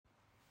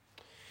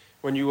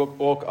When you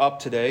woke up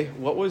today,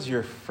 what was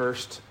your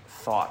first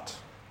thought?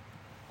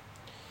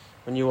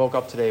 When you woke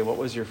up today, what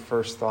was your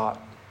first thought?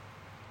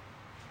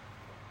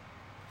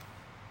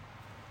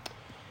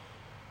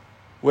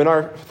 When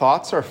our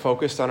thoughts are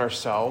focused on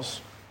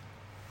ourselves,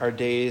 our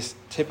days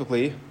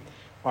typically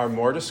are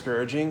more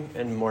discouraging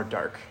and more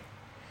dark.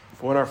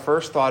 When our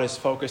first thought is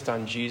focused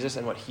on Jesus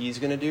and what he's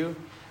going to do,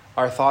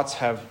 our thoughts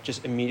have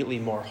just immediately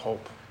more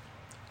hope.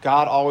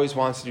 God always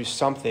wants to do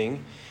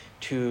something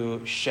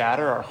to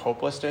shatter our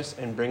hopelessness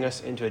and bring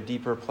us into a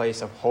deeper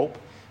place of hope,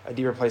 a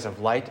deeper place of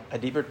light, a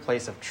deeper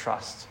place of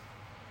trust.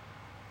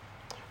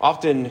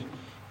 Often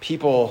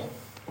people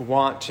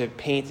want to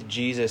paint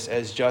Jesus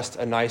as just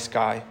a nice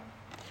guy,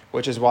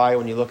 which is why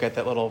when you look at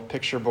that little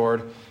picture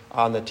board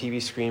on the TV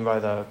screen by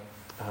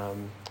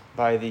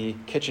the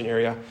kitchen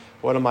area,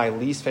 one of my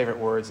least favorite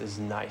words is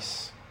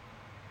nice.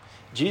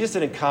 Jesus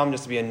didn't come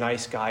just to be a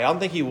nice guy. I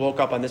don't think he woke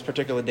up on this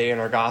particular day in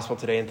our gospel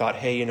today and thought,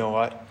 hey, you know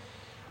what?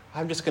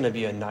 I'm just going to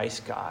be a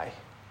nice guy.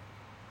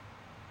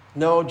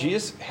 No,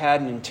 Jesus had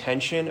an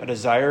intention, a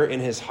desire in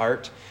his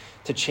heart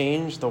to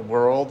change the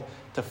world,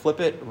 to flip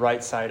it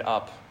right side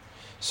up.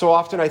 So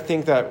often I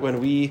think that when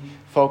we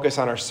focus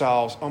on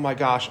ourselves, oh my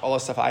gosh, all the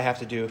stuff I have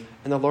to do,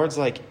 and the Lord's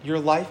like, your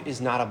life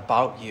is not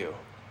about you.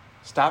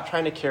 Stop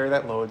trying to carry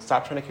that load,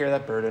 stop trying to carry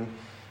that burden,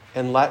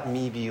 and let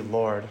me be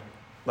Lord.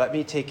 Let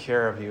me take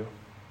care of you.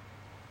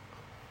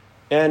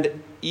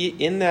 And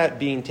in that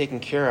being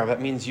taken care of,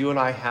 that means you and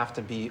I have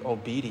to be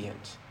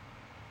obedient.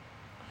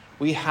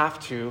 We have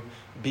to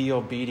be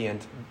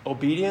obedient.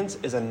 Obedience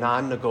is a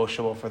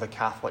non-negotiable for the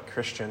Catholic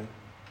Christian.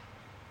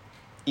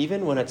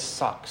 Even when it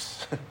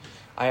sucks.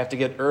 I have to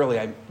get up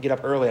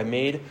early. I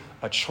made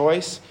a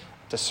choice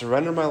to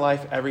surrender my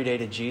life every day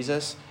to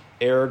Jesus.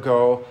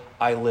 Ergo,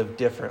 I live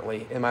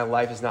differently. And my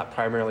life is not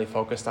primarily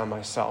focused on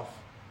myself.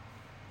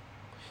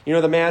 You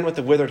know, the man with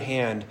the withered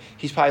hand,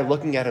 he's probably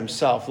looking at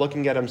himself.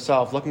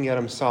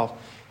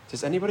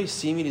 Does anybody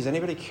see me? Does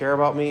anybody care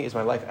about me? Is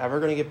my life ever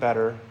going to get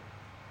better?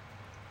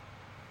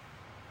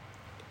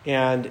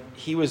 And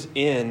he was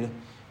in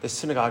the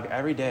synagogue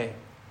every day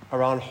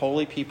around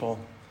holy people,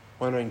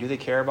 wondering, do they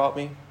care about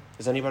me?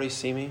 Does anybody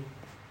see me?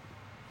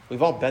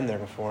 We've all been there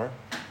before.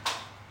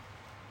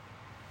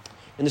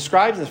 And the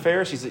scribes and the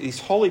Pharisees, these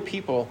holy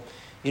people,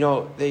 you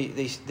know,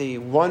 they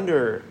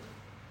wonder,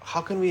 how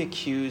can we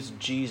accuse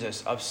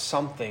Jesus of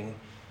something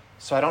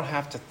so I don't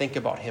have to think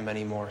about him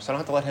anymore, so I don't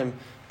have to let him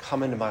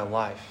come into my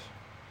life?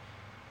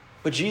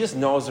 But Jesus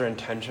knows their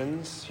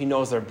intentions. He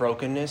knows their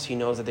brokenness. He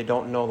knows that they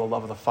don't know the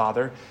love of the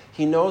Father.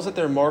 He knows that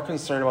they're more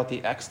concerned about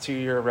the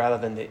exterior rather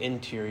than the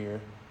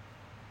interior.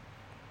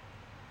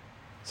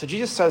 So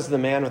Jesus says to the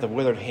man with the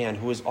withered hand,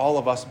 who is all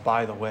of us,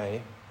 by the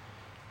way,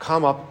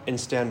 come up and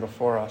stand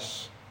before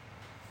us.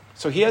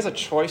 So he has a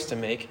choice to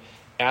make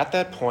at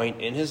that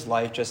point in his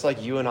life, just like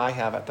you and I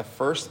have at the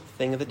first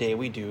thing of the day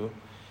we do,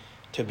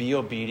 to be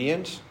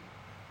obedient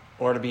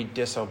or to be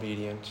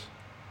disobedient.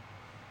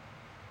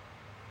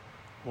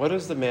 What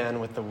does the man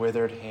with the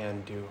withered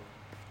hand do?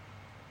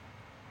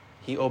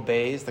 He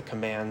obeys the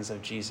commands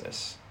of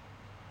Jesus.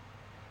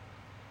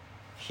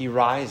 He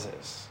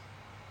rises.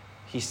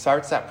 He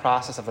starts that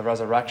process of the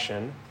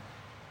resurrection,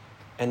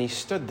 and he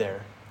stood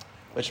there,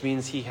 which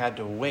means he had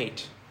to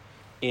wait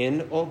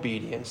in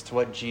obedience to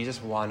what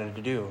Jesus wanted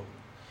to do.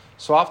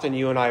 So often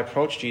you and I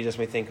approach Jesus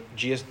and we think,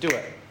 Jesus, do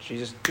it.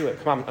 Jesus, do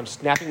it. Come on, I'm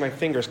snapping my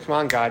fingers. Come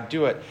on, God,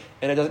 do it.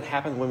 And it doesn't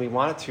happen when we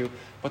want it to.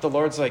 But the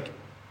Lord's like,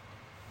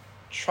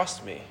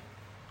 trust me.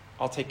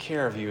 I'll take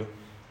care of you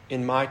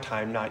in my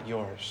time, not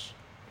yours.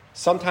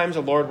 Sometimes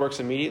the Lord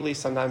works immediately.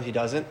 Sometimes he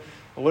doesn't.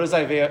 But what does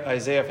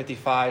Isaiah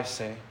 55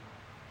 say?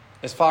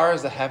 As far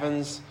as the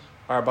heavens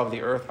are above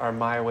the earth, are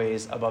my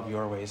ways above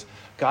your ways.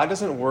 God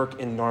doesn't work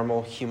in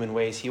normal human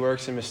ways. He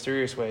works in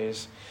mysterious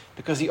ways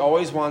because he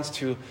always wants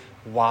to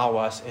wow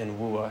us and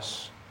woo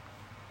us.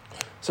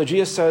 So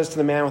Jesus says to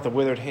the man with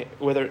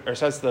the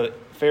says to the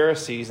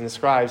Pharisees and the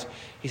scribes,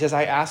 he says,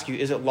 I ask you,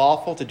 is it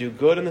lawful to do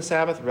good on the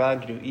Sabbath rather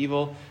than to do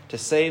evil, to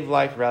save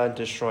life rather than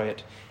to destroy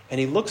it? And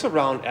he looks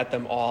around at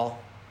them all.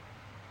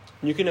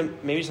 And you can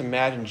maybe just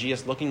imagine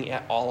Jesus looking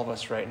at all of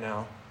us right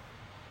now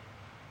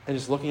and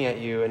just looking at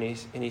you, and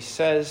he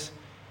says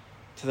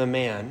to the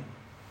man,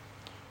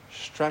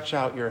 stretch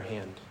out your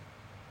hand.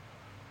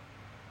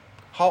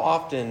 How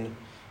often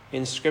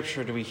in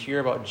Scripture do we hear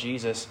about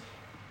Jesus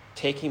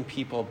taking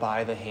people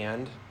by the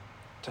hand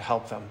to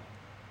help them?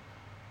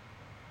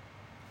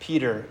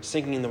 Peter,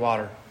 sinking in the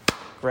water,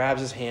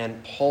 grabs his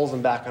hand, pulls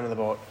him back onto the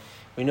boat.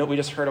 We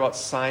just heard about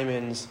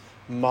Simon's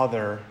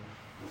mother.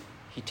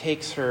 He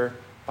takes her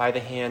by the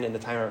hand in the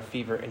time of her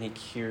fever, and he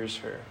cures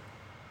her.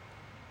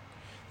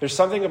 There's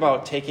something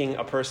about taking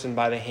a person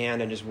by the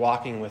hand and just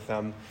walking with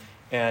them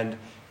and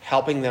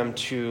helping them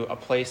to a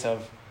place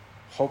of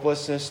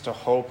hopelessness to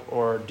hope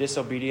or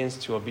disobedience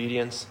to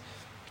obedience.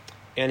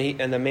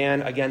 And the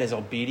man, again, is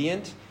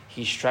obedient.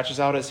 He stretches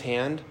out his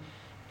hand,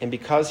 and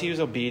because he was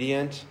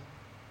obedient,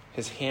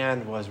 his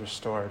hand was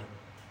restored.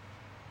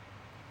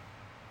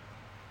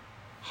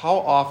 How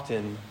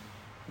often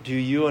do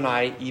you and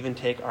I even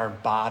take our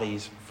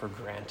bodies for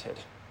granted?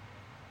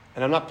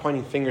 And I'm not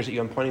pointing fingers at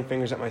you, I'm pointing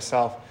fingers at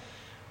myself.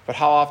 But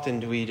how often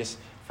do we just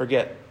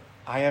forget,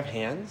 I have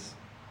hands,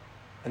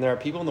 and there are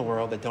people in the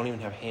world that don't even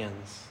have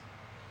hands.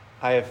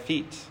 I have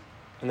feet,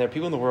 and there are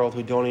people in the world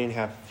who don't even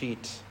have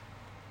feet.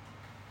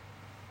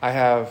 I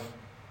have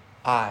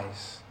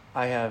eyes,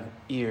 I have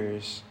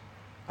ears,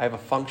 I have a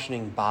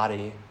functioning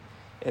body.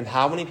 And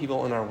how many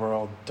people in our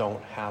world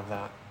don't have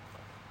that?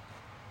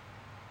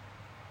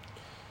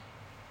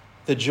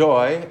 The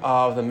joy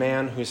of the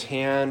man whose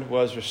hand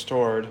was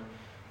restored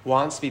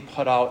wants to be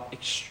put out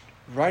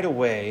right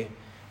away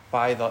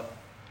by the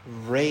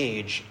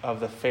rage of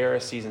the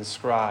Pharisees and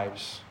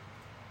scribes,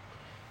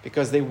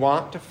 because they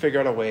want to figure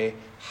out a way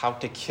how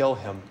to kill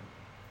him.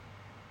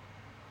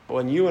 But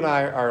when you and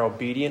I are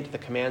obedient to the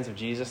commands of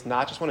Jesus,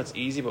 not just when it's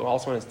easy, but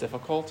also when it's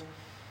difficult,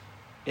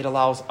 it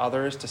allows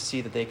others to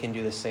see that they can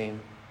do the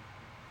same.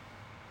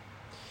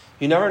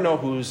 You never know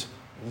who's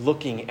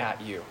looking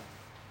at you.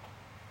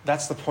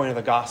 That's the point of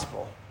the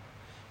gospel.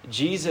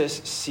 Jesus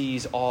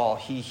sees all,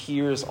 he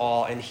hears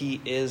all, and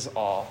he is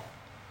all.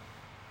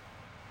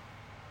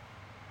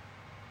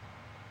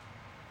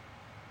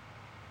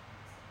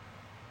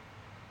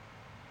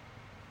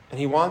 And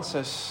he wants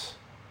us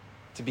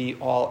to be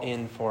all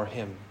in for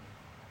him.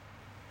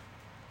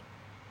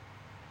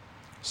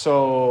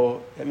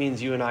 So that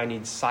means you and I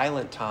need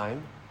silent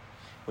time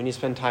when you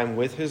spend time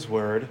with his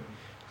word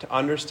to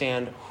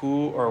understand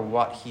who or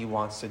what he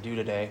wants to do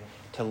today,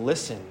 to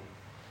listen.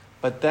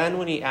 But then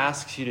when he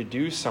asks you to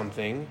do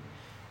something,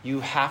 you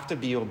have to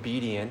be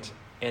obedient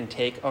and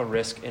take a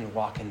risk and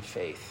walk in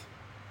faith.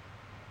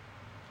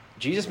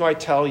 Jesus might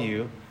tell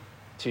you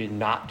to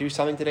not do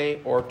something today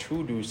or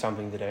to do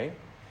something today.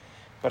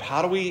 But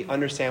how do we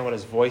understand what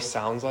his voice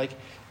sounds like?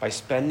 By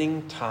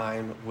spending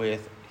time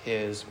with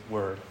his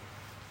word.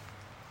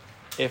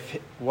 If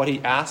what he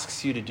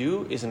asks you to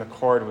do is in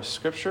accord with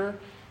Scripture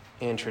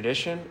and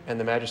tradition and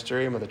the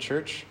magisterium of the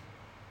church,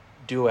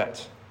 do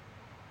it.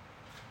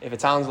 If it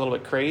sounds a little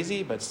bit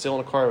crazy, but still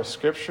in accord with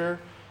Scripture,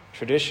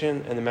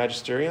 tradition, and the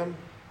magisterium,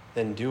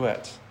 then do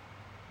it.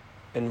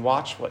 And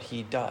watch what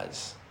he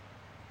does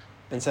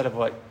instead of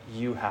what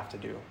you have to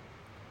do.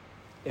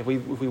 If we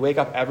wake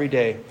up every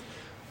day,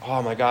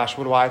 oh my gosh,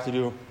 what do I have to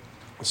do?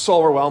 It's so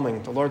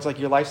overwhelming. The Lord's like,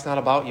 your life's not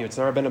about you. It's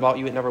never been about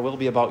you. It never will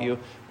be about you.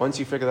 Once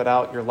you figure that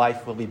out, your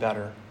life will be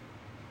better.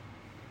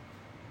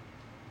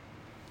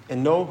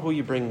 And know who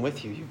you bring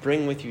with you. You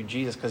bring with you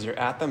Jesus because you're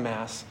at the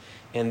Mass,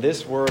 and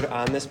this word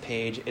on this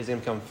page is going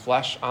to become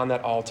flesh on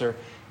that altar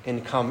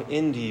and come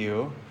into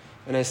you.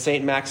 And as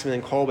St.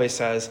 Maximilian Kolbe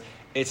says,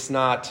 it's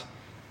not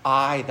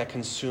I that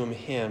consume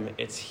him,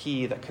 it's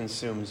he that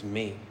consumes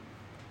me.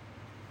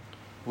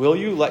 Will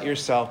you let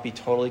yourself be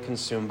totally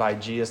consumed by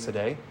Jesus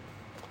today?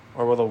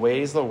 Or will the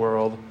ways of the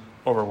world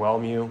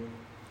overwhelm you?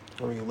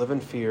 Or will you live in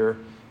fear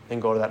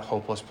and go to that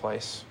hopeless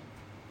place?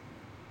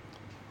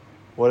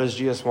 What does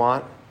Jesus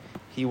want?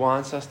 He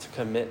wants us to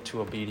commit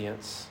to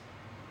obedience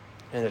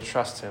and to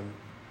trust him.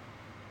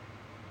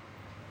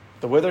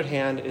 The withered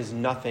hand is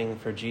nothing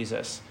for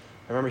Jesus.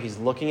 Remember, he's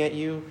looking at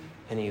you,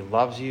 and he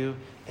loves you,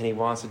 and he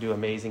wants to do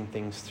amazing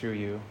things through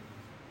you.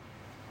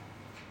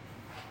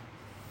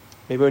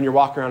 Maybe when you're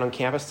walking around on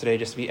campus today,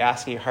 just be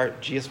asking your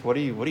heart, Jesus, what are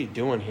you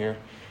doing here?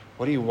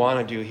 What do you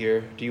want to do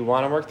here? Do you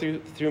want to work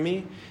through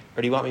me?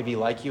 Or do you want me to be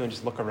like you and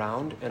just look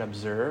around and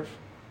observe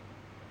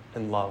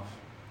and love?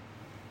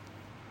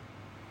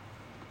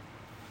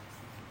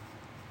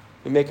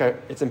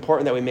 It's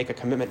important that we make a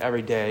commitment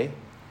every day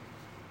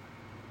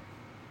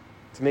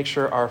to make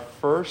sure our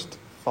first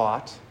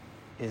thought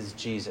is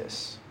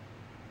Jesus.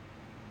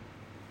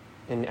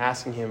 And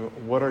asking him,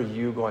 what are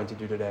you going to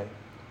do today?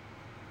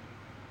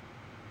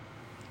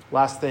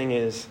 Last thing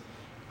is,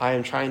 I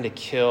am trying to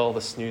kill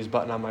the snooze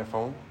button on my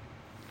phone.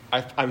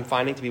 I'm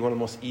finding it to be one of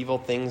the most evil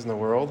things in the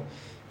world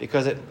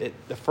because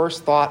my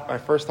first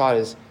thought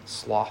is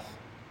sloth.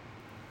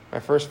 My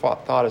first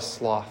thought is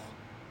sloth.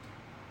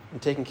 I'm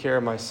taking care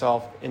of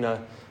myself in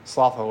a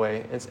slothful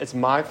way. It's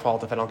my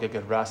fault if I don't get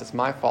good rest. It's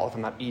my fault if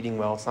I'm not eating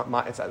well.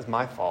 It's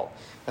my fault.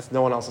 That's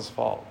no one else's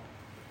fault.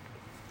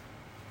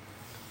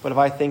 But if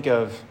I think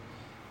of,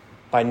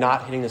 by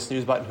not hitting the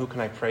snooze button, who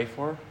can I pray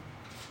for?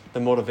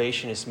 The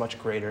motivation is much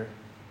greater.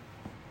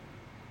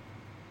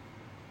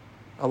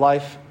 A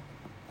life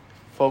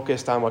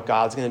focused on what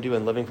God's going to do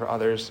and living for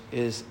others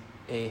is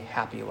a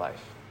happy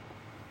life.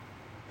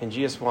 And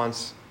Jesus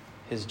wants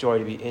his joy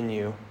to be in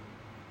you.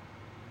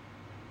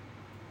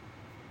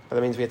 But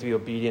that means we have to be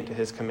obedient to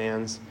his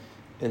commands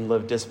and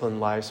live disciplined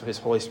lives so his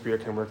Holy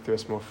Spirit can work through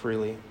us more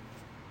freely.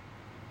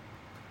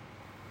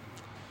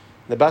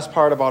 The best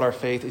part about our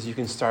faith is you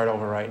can start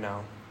over right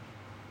now.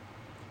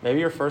 Maybe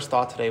your first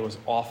thought today was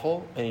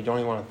awful and you don't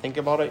even want to think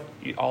about it.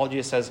 All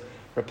Jesus says,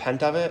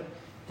 repent of it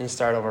and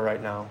start over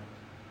right now.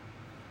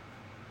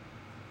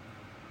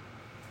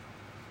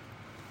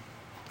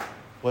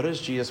 What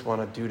does Jesus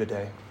want to do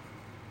today?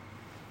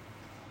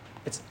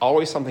 It's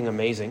always something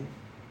amazing,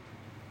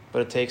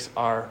 but it takes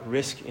our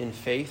risk in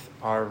faith,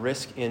 our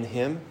risk in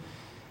him,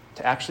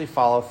 to actually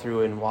follow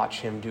through and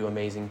watch him do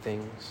amazing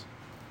things.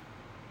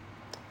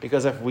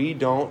 Because if we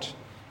don't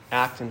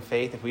act in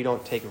faith, if we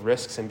don't take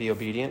risks and be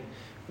obedient,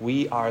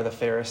 we are the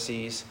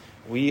Pharisees,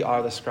 we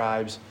are the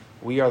scribes,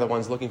 we are the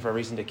ones looking for a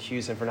reason to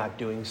accuse him for not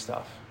doing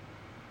stuff.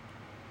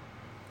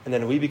 And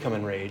then we become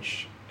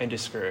enraged and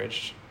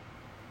discouraged,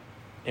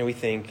 and we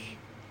think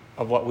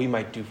of what we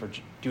might do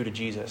to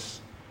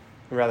Jesus,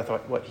 and rather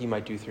thought what he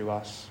might do through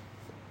us.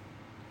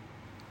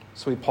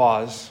 So we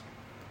pause,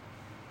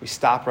 we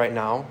stop right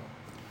now,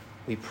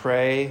 we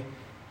pray,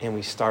 and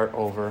we start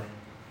over.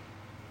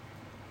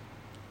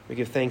 We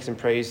give thanks and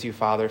praise to you,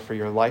 Father, for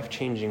your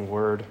life-changing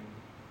word,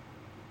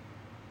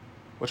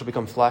 which will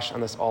become flesh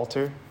on this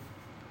altar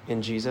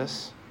in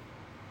Jesus.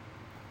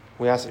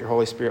 We ask that your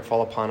Holy Spirit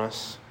fall upon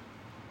us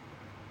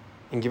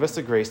and give us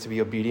the grace to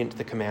be obedient to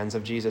the commands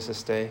of Jesus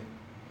this day,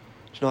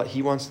 to know that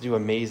he wants to do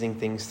amazing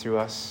things through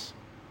us.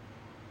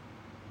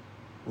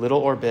 Little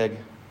or big,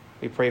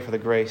 we pray for the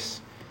grace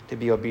to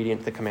be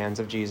obedient to the commands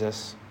of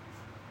Jesus.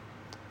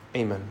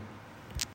 Amen.